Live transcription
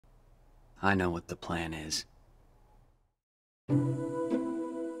I know what the plan is.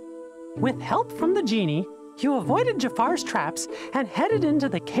 With help from the genie, you avoided Jafar's traps and headed into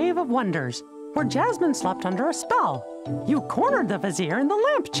the Cave of Wonders, where Jasmine slept under a spell. You cornered the Vizier in the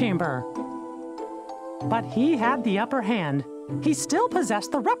lamp chamber. But he had the upper hand. He still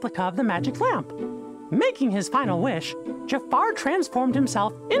possessed the replica of the magic lamp. Making his final wish, Jafar transformed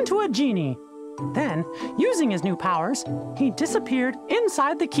himself into a genie. Then, using his new powers, he disappeared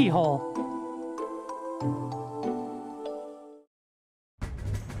inside the keyhole.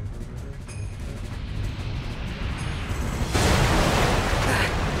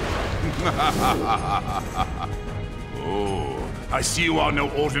 Oh, I see you are no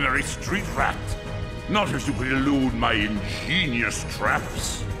ordinary street rat. Not as you could elude my ingenious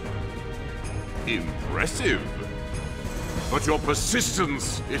traps. Impressive. But your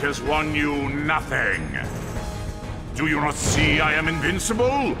persistence, it has won you nothing. Do you not see I am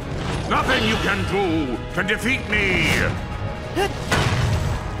invincible? Nothing you can do can defeat me!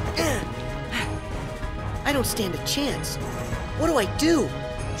 I don't stand a chance. What do I do?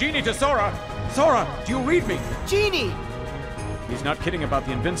 Genie to Sora! Sora, do you read me? Genie! He's not kidding about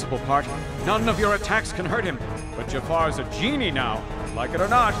the invincible part. None of your attacks can hurt him. But Jafar's a genie now. Like it or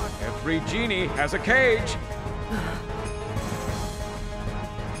not, every genie has a cage.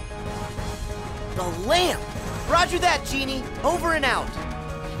 The lamp! Roger that, Genie. Over and out.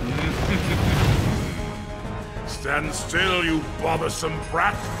 Stand still, you bothersome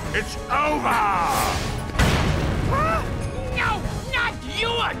brat. It's over! No, not you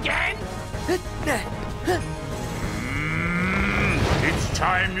again! It's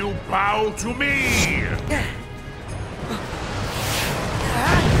time you bow to me!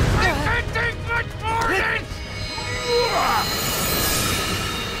 I can't take much more of this!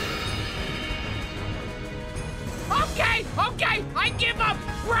 Okay, I give up!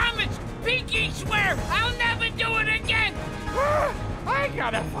 Promise! Pinky swear! I'll never do it again! I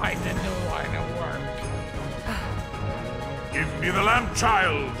gotta find a new line of work. Give me the lamp,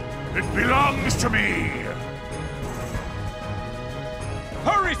 child! It belongs to me!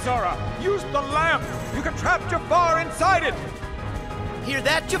 Hurry, Sora! Use the lamp! You can trap Jafar inside it! Hear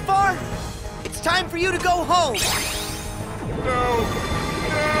that, Jafar? It's time for you to go home.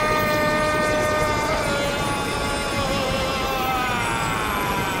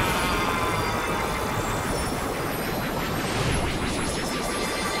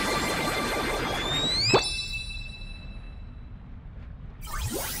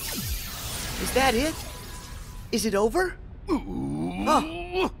 Is that it? Is it over?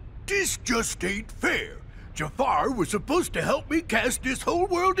 This just ain't fair. Jafar was supposed to help me cast this whole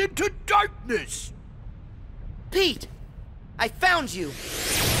world into darkness. Pete! I found you!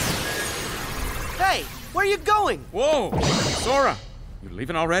 Hey, where you going? Whoa! Sora! You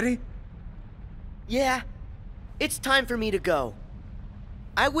leaving already? Yeah, it's time for me to go.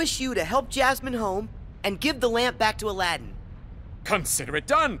 I wish you to help Jasmine home and give the lamp back to Aladdin. Consider it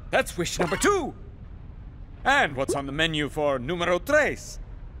done! That's wish number 2! And what's on the menu for numero 3?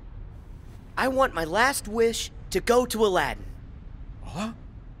 I want my last wish to go to Aladdin. Huh?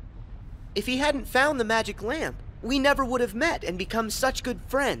 If he hadn't found the magic lamp, we never would have met and become such good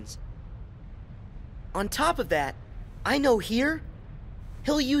friends. On top of that, I know here,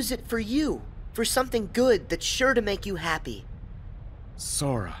 he'll use it for you, for something good that's sure to make you happy.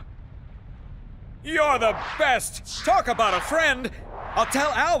 Sora. You're the best! Talk about a friend! I'll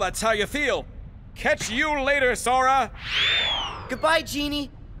tell Al that's how you feel. Catch you later, Sora! Goodbye,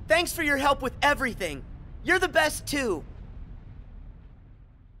 Genie. Thanks for your help with everything. You're the best, too.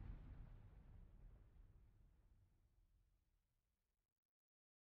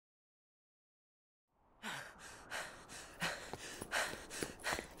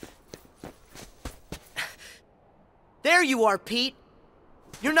 There you are, Pete.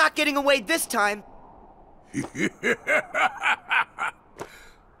 You're not getting away this time.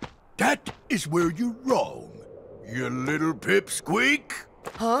 That is where you're wrong, you little pipsqueak.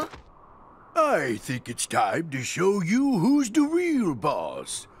 Huh? I think it's time to show you who's the real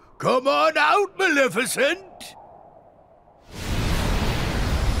boss. Come on out, Maleficent!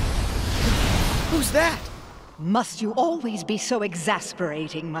 Who's that? Must you always be so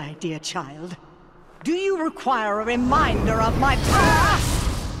exasperating, my dear child? Do you require a reminder of my past?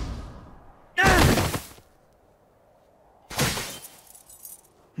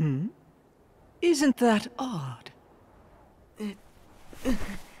 Isn't that odd?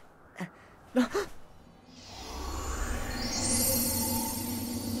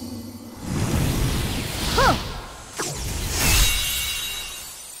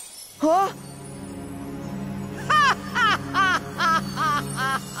 Huh?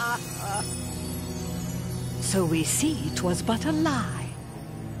 So we see 'twas but a lie.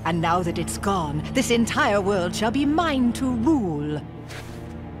 And now that it's gone, this entire world shall be mine to rule.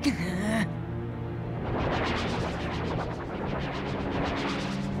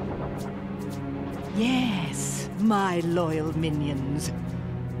 Yes, my loyal minions.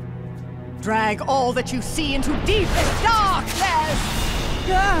 Drag all that you see into deepest darkness!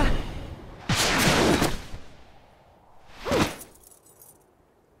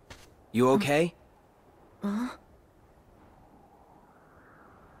 You okay?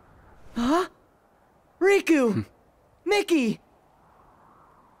 Riku! Mickey!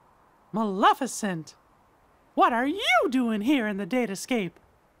 Maleficent! What are you doing here in the Datascape?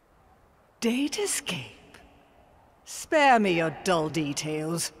 Datascape? Spare me your dull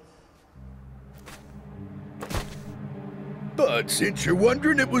details. But since you're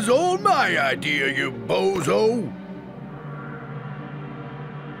wondering, it was all my idea, you bozo.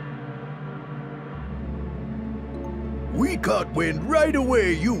 We caught wind right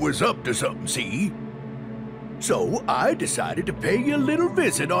away you was up to something, see? So I decided to pay you a little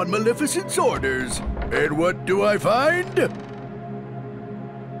visit on Maleficent's orders. And what do I find?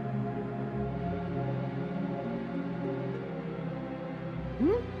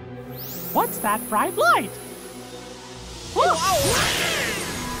 What's that bright light?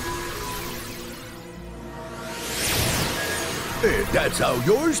 And that's how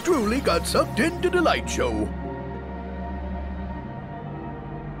yours truly got sucked into the light show.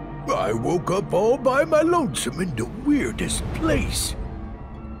 I woke up all by my lonesome in the weirdest place.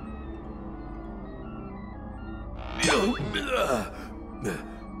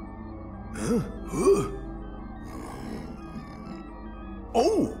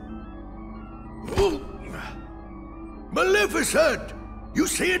 Oh! Maleficent! You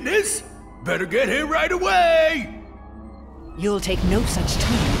seeing this? Better get here right away! You'll take no such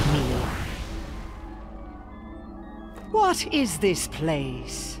time with me. What is this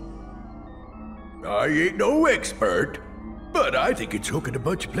place? I ain't no expert, but I think it's hooking a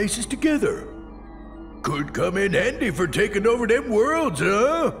bunch of places together. Could come in handy for taking over them worlds,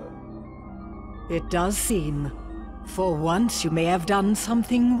 huh? It does seem. For once you may have done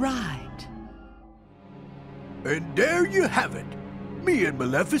something right. And there you have it. Me and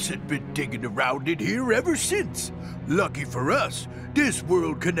Maleficent been digging around in here ever since. Lucky for us, this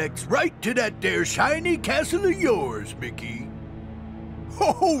world connects right to that there shiny castle of yours, Mickey.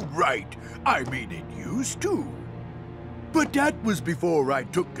 Oh, right. I mean, it used to. But that was before I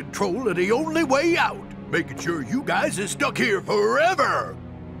took control of the only way out, making sure you guys are stuck here forever.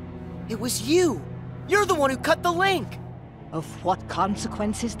 It was you! You're the one who cut the link! Of what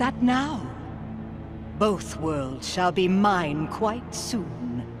consequence is that now? Both worlds shall be mine quite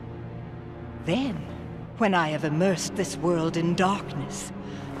soon. Then, when I have immersed this world in darkness,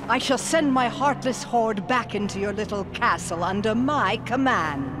 I shall send my heartless horde back into your little castle under my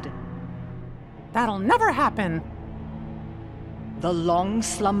command. That'll never happen. The long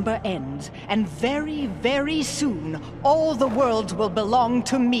slumber ends, and very, very soon, all the worlds will belong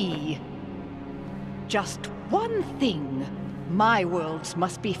to me. Just one thing. My worlds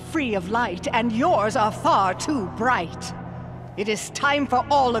must be free of light, and yours are far too bright. It is time for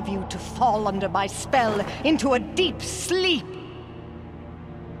all of you to fall under my spell into a deep sleep.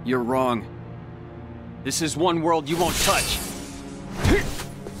 You're wrong. This is one world you won't touch.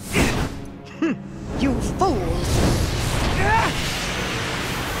 You fools!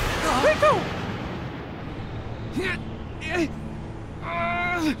 Riku!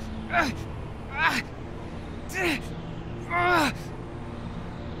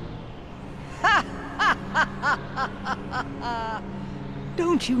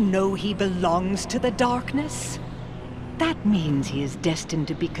 Don't you know he belongs to the darkness? That means he is destined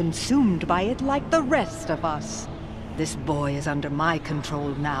to be consumed by it like the rest of us. This boy is under my control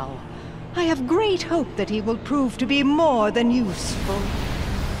now. I have great hope that he will prove to be more than useful.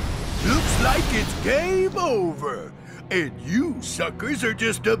 Looks like it's game over. And you suckers are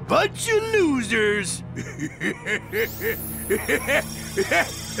just a bunch of losers.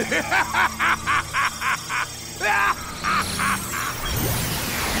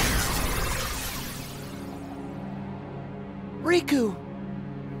 Riku!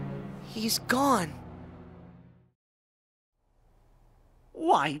 He's gone.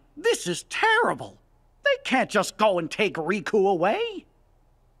 Why, this is terrible. They can't just go and take Riku away.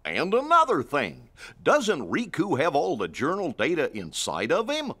 And another thing, doesn't Riku have all the journal data inside of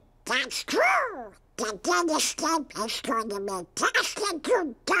him? That's true. The Datascape is going to be cast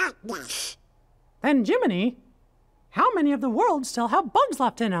into darkness. Then Jiminy, how many of the worlds still have bugs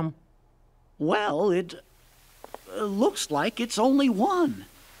left in them? Well, it looks like it's only one.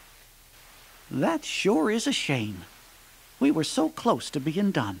 That sure is a shame. We were so close to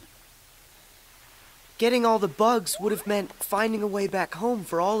being done. Getting all the bugs would have meant finding a way back home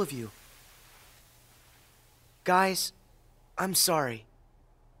for all of you. Guys, I'm sorry.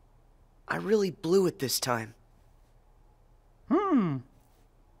 I really blew it this time.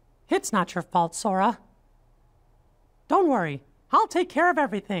 It's not your fault, Sora. Don't worry. I'll take care of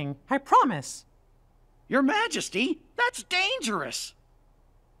everything. I promise. Your Majesty, that's dangerous.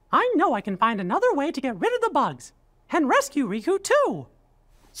 I know I can find another way to get rid of the bugs. And rescue Riku, too.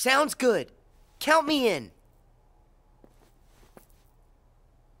 Sounds good. Count me in.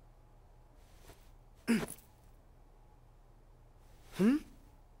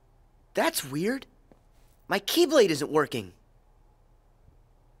 That's weird. My Keyblade isn't working.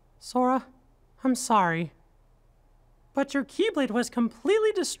 Sora, I'm sorry. But your Keyblade was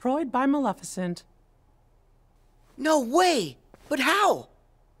completely destroyed by Maleficent. No way! But how?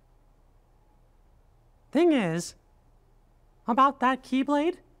 Thing is, about that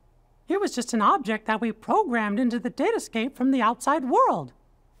Keyblade, it was just an object that we programmed into the datascape from the outside world.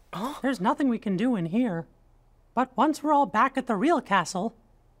 Huh? There's nothing we can do in here. But once we're all back at the real castle,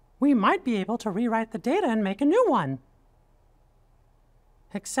 we might be able to rewrite the data and make a new one.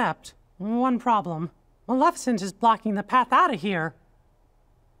 Except, one problem. Maleficent is blocking the path out of here.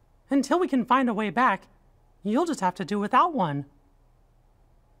 Until we can find a way back, you'll just have to do without one.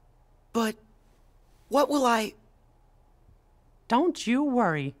 But what will I... Don't you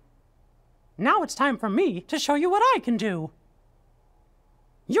worry. Now it's time for me to show you what I can do.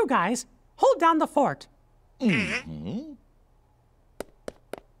 You guys, hold down the fort. Mm-hmm.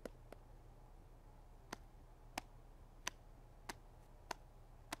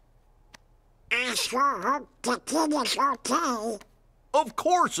 I sure hope the kid is okay. Of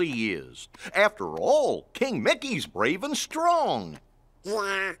course he is. After all, King Mickey's brave and strong.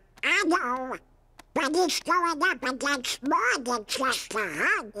 Yeah, I know. But he's going up against more than just the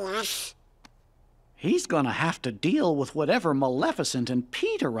harmless. He's gonna have to deal with whatever Maleficent and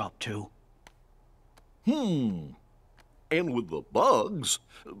Pete are up to. And with the bugs,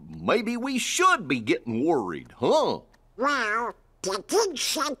 maybe we should be getting worried, huh? Well, the king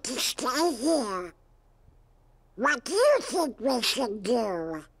said to stay here. What do you think we should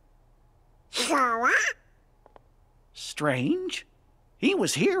do? Sora? Strange. He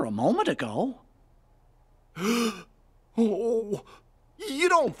was here a moment ago. Oh, you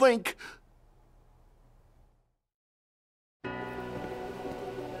don't think...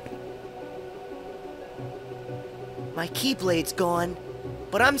 My Keyblade's gone,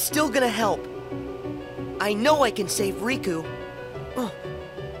 but I'm still gonna help. I know I can save Riku.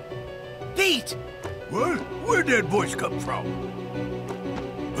 Pete! What? Where'd that voice come from?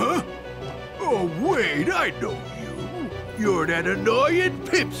 Huh? Oh, wait, I know you. You're that annoying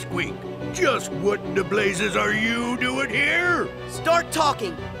Pipsqueak. Just what in the blazes are you doing here? Start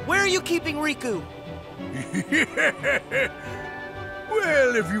talking! Where are you keeping Riku?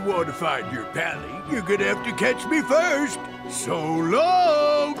 Well, if you want to find your pally, you're gonna have to catch me first. So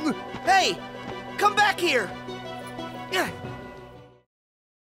long! Hey! Come back here!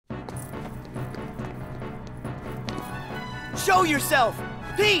 Show yourself!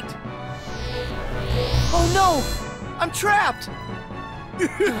 Pete! Oh no! I'm trapped!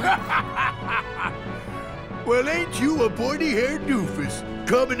 Well, ain't you a pointy-haired doofus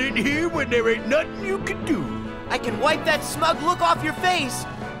coming in here when there ain't nothing you can do? I can wipe that smug look off your face!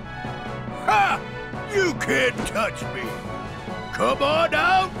 Ha! You can't touch me! Come on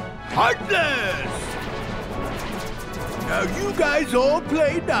out, Heartless! Now you guys all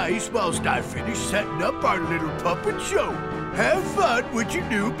play nice whilst I finish setting up our little puppet show. Have fun with your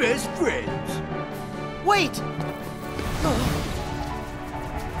new best friends. Wait!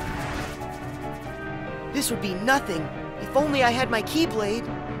 This would be nothing if only I had my Keyblade.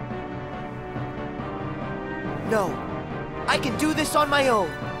 No, I can do this on my own.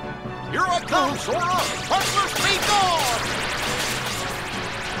 Here I come, Sora! Heartless, be gone!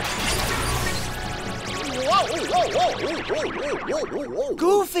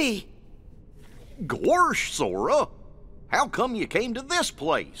 Goofy! Gorsh, Sora! How come you came to this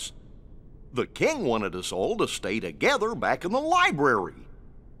place? The king wanted us all to stay together back in the library.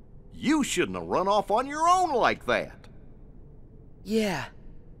 You shouldn't have run off on your own like that. Yeah.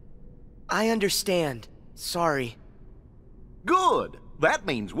 I understand. Sorry. Good. That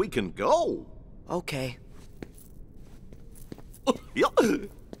means we can go. Okay.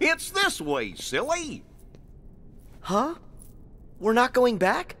 It's this way, silly. Huh? We're not going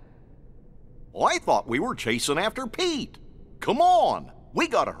back? I thought we were chasing after Pete. Come on. We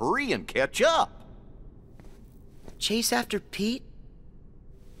gotta hurry and catch up. Chase after Pete?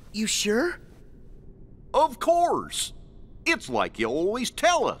 You sure? Of course. It's like you always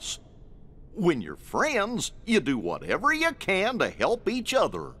tell us. When you're friends, you do whatever you can to help each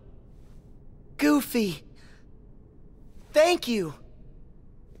other. Goofy. Thank you.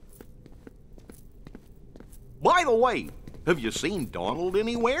 By the way, have you seen Donald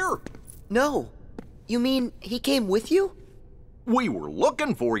anywhere? No. You mean he came with you? We were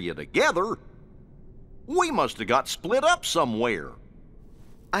looking for you together. We must have got split up somewhere.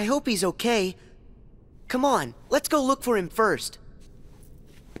 I hope he's okay. Come on, let's go look for him first.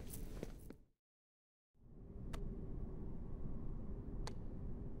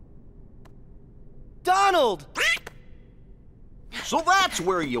 Donald! So that's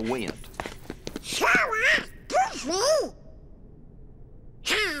where you went. Sora, Goofy!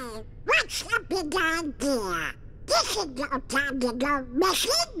 Hey, what's the big idea? This is no time to go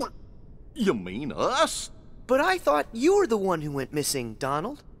missing. You mean us? But I thought you were the one who went missing,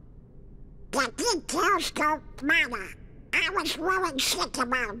 Donald. The details don't matter. I was really sick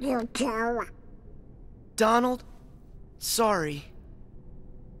about you two. Donald, sorry.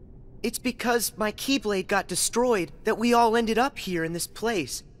 It's because my Keyblade got destroyed that we all ended up here in this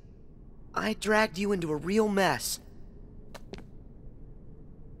place. I dragged you into a real mess.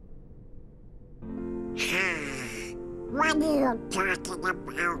 What are you talking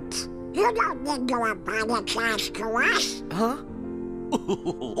about? You don't need to apologize to us. Huh?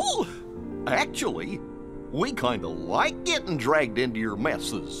 Actually, we kinda like getting dragged into your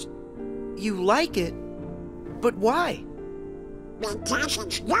messes. You like it? But why? Because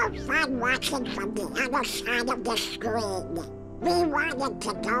it's no fun watching from the other side of the screen. We wanted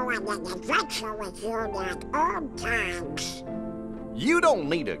to go on an adventure with you at old times. You don't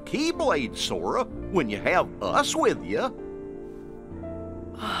need a Keyblade, Sora, when you have us with you.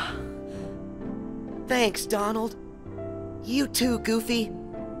 Thanks, Donald. You too, Goofy.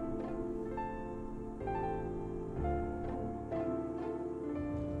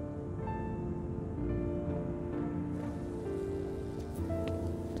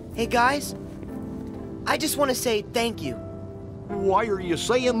 Hey guys, I just want to say thank you. Why are you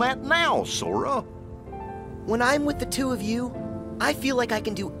saying that now, Sora? When I'm with the two of you, I feel like I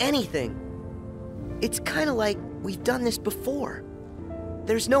can do anything. It's kind of like we've done this before.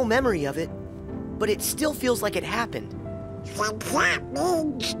 There's no memory of it, but it still feels like it happened. Then that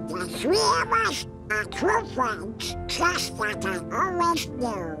means the three of us are true friends, just like I always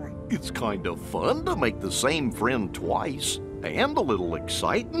knew. It's kind of fun to make the same friend twice, and a little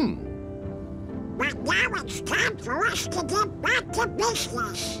exciting. But now it's time for us to get back to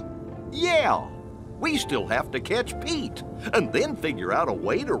business. Yeah, we still have to catch Pete, and then figure out a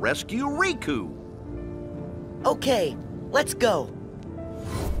way to rescue Riku. Okay, let's go.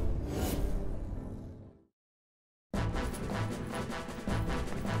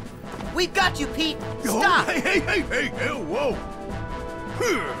 We've got you, Pete! Stop! Oh, hey, whoa!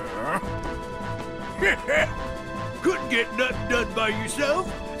 Couldn't get nothing done by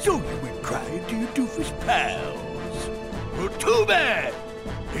yourself, so you went crying to your doofus pals. Well, too bad!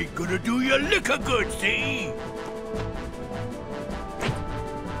 Ain't gonna do you a lick of good, see?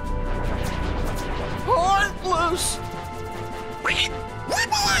 Heartless!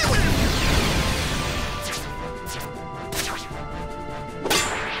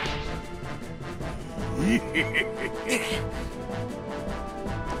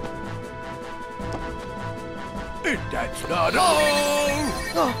 And that's not all!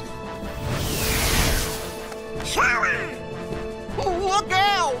 Sora! Look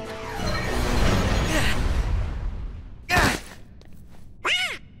out!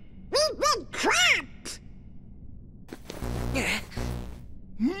 We've been trapped!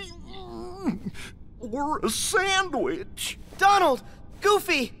 We're a sandwich! Donald!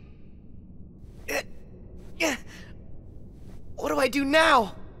 Goofy! What do I do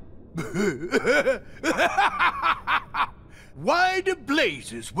now? Why the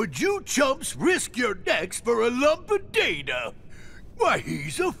blazes would you chumps risk your necks for a lump of data? Why,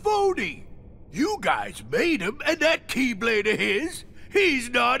 he's a phony. You guys made him, and that Keyblade of his,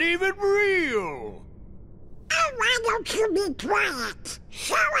 he's not even real. Oh, why don't you be quiet?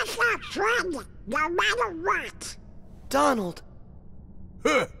 Show us our friend, no matter what. Donald.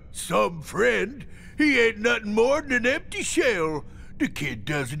 Huh, some friend. He ain't nothing more than an empty shell. The kid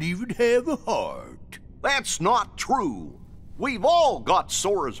doesn't even have a heart. That's not true. We've all got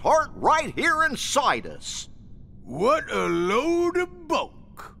Sora's heart right here inside us. What a load of bunk.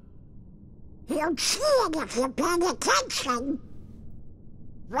 You'll see it if you pay attention.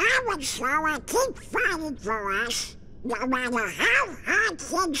 Why would Sora keep fighting for us, no matter how hard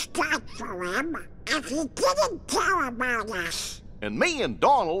things got for him, if he didn't care about us? And me and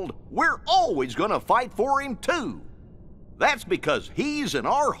Donald, we're always gonna fight for him too. That's because he's in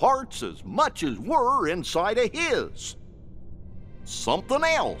our hearts as much as we're inside of his. Something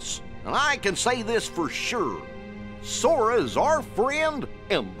else, and I can say this for sure. Sora is our friend,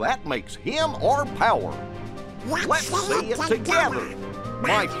 and that makes him our power. Let's say it together.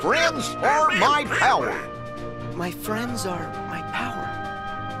 My friends are my power. My friends are my power.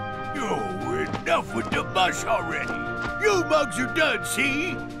 Oh, enough with the mush already. You mugs are done,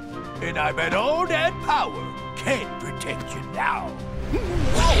 see? And I've had all that power. Can't protect you now.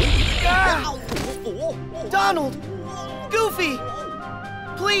 Donald! Goofy!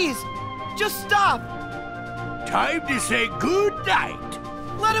 Please, just stop! Time to say good night.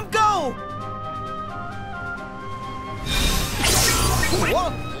 Let him go!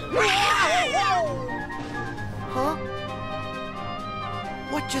 Huh?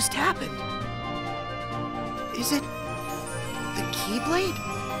 What just happened? Is it the Keyblade?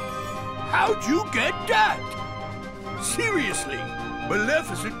 How'd you get that? Seriously,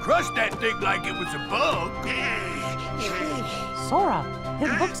 Maleficent crushed that thing like it was a bug. Sora,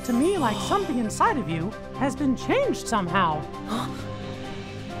 it looks to me like something inside of you has been changed somehow. Huh?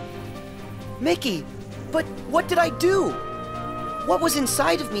 Mickey, but what did I do? What was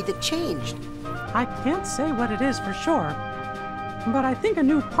inside of me that changed? I can't say what it is for sure, but I think a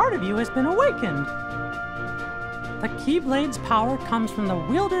new part of you has been awakened. The Keyblade's power comes from the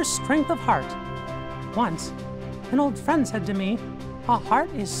wielder's strength of heart. Once, an old friend said to me, a heart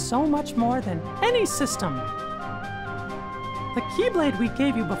is so much more than any system. The Keyblade we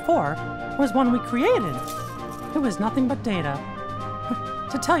gave you before was one we created. It was nothing but data.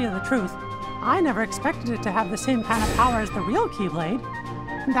 To tell you the truth, I never expected it to have the same kind of power as the real Keyblade.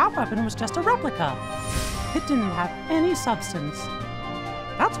 That weapon was just a replica. It didn't have any substance.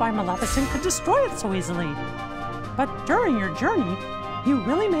 That's why Maleficent could destroy it so easily. But during your journey, you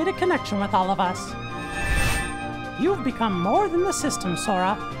really made a connection with all of us. You've become more than the system,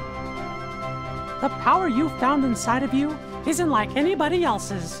 Sora. The power you've found inside of you isn't like anybody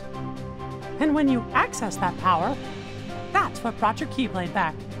else's. And when you access that power, that's what brought your Keyblade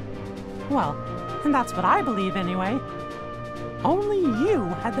back. Well, and that's what I believe anyway. Only you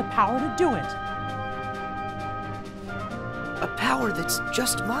had the power to do it. A power that's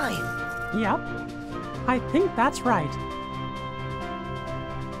just mine. Yep, I think that's right.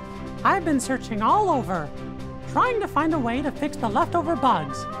 I've been searching all over, trying to find a way to fix the leftover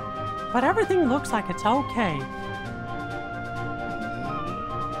bugs, but everything looks like it's okay.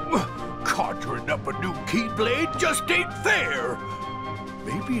 Conjuring up a new Keyblade just ain't fair.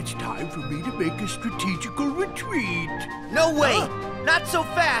 Maybe it's time for me to make a strategical retreat. No way! Not so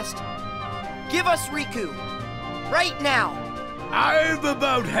fast! Give us Riku. Right now! I've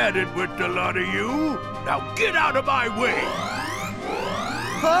about had it with the lot of you. Now get out of my way!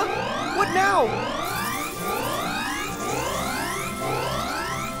 Huh? What now?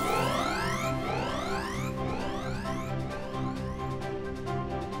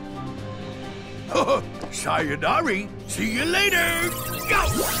 Sayonara. See you later. Go!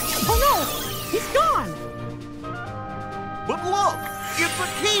 Oh no! He's gone! But look! It's a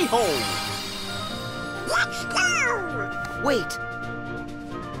keyhole! Let's go! Wait.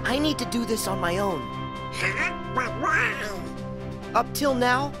 I need to do this on my own. Huh? But why? Up till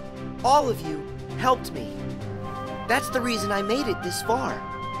now, all of you helped me. That's the reason I made it this far.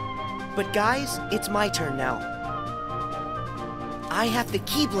 But guys, it's my turn now. I have the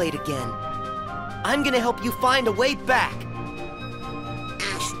Keyblade again. I'm gonna help you find a way back.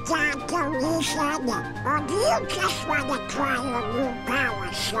 Start the reason, or do you just want to try your new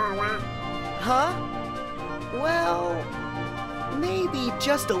power, Sora? Huh? Well, maybe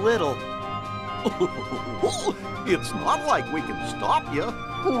just a little. It's not like we can stop you.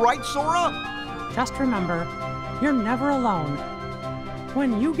 Right, Sora? Just remember, you're never alone.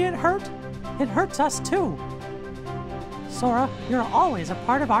 When you get hurt, it hurts us too. Sora, you're always a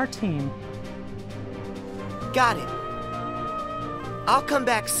part of our team. Got it. I'll come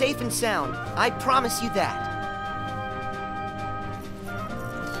back safe and sound. I promise you that.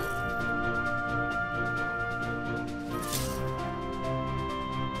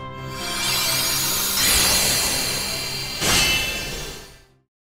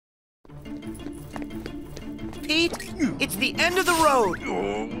 Pete, it's the end of the road.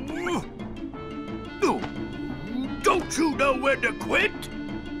 Don't you know when to quit?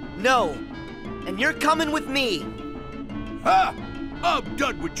 No. And you're coming with me. Ha! I'm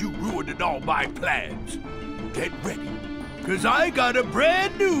done with you ruining all my plans. Get ready, because I got a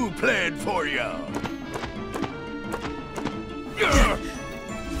brand new plan for you.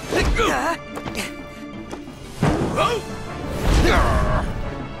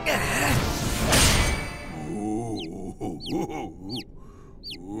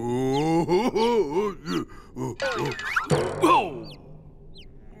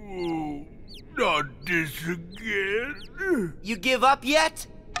 Not this again. You give up yet?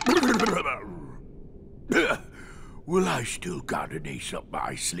 Well, I still got an ace up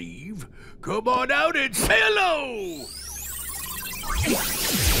my sleeve. Come on out and say hello!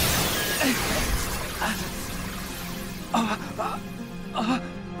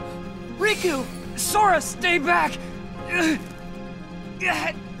 Riku! Sora, stay back!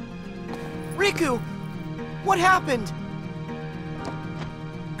 Riku! What happened?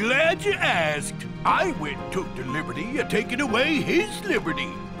 Glad you asked. I went and took the liberty of taking away his liberty.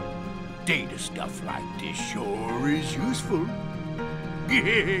 Data stuff like this sure is useful.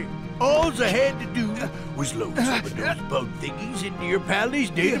 All I had to do was load some of those bug thingies into your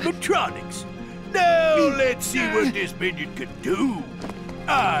pally's datatronics. Now let's see what this minion can do.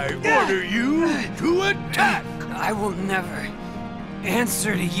 I order you to attack. I will never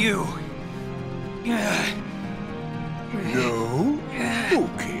answer to you. No?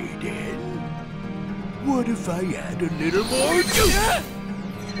 Okay then. What if I add a little more juice?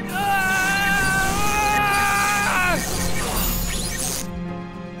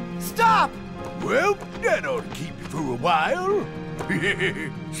 Stop! Well, that ought to keep you for a while.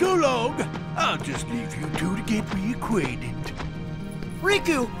 So long. I'll just leave you two to get reacquainted.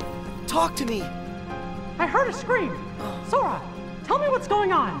 Riku! Talk to me! I heard a scream. Sora, tell me what's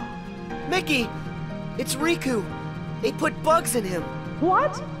going on. Mickey! It's Riku! They put bugs in him!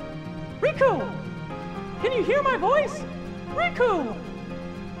 What? Riku! Can you hear my voice? Riku!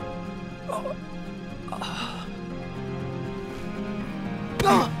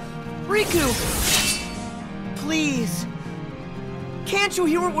 Riku! Please! Can't you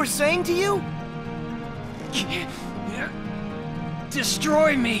hear what we're saying to you?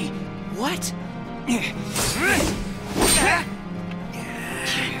 Destroy me! What? Huh?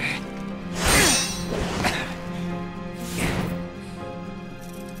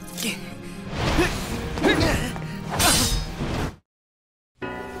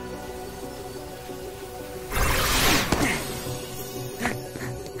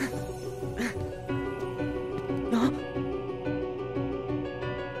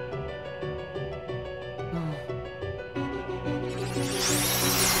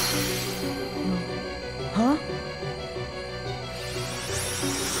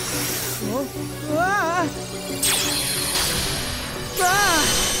 Ah! Ah!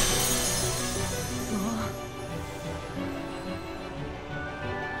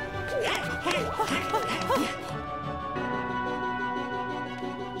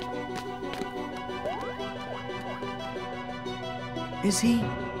 Is he?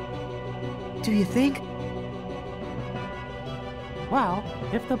 Do you think? Well,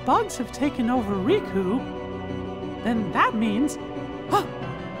 if the bugs have taken over Riku, then that means...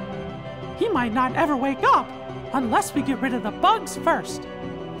 he might not ever wake up unless we get rid of the bugs first.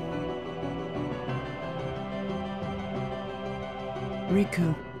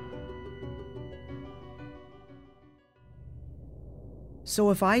 Riku.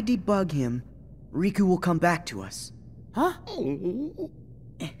 So if I debug him, Riku will come back to us. Huh?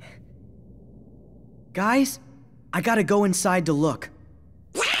 Guys, I gotta go inside to look.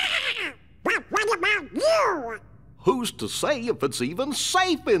 But what about you? Who's to say if it's even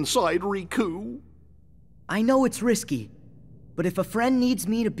safe inside Riku? I know it's risky, but if a friend needs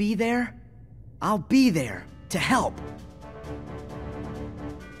me to be there, I'll be there to help.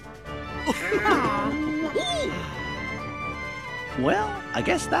 Well, I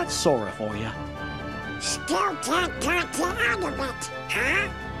guess that's Sora for you. Still can't talk you out of it, huh?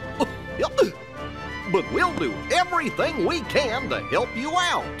 But we'll do everything we can to help you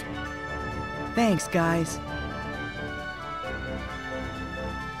out. Thanks, guys.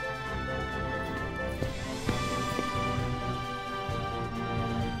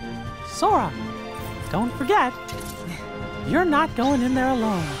 Sora, don't forget, you're not going in there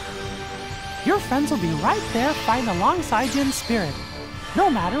alone. Your friends will be right there fighting alongside you in spirit,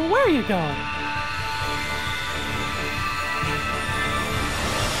 no matter where you go.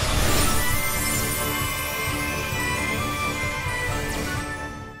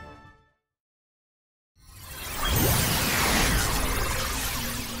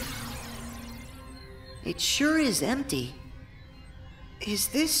 It sure is empty. Is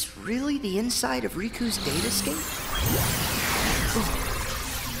this really the inside of Riku's datascape?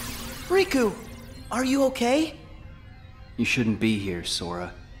 Riku, are you okay? You shouldn't be here,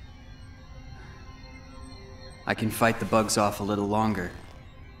 Sora. I can fight the bugs off a little longer.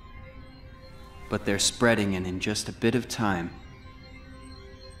 But they're spreading, and in just a bit of time,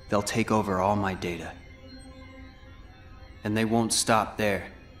 they'll take over all my data. And they won't stop there.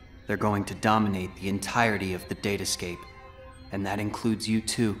 They're going to dominate the entirety of the datascape. And that includes you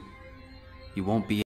too. You won't be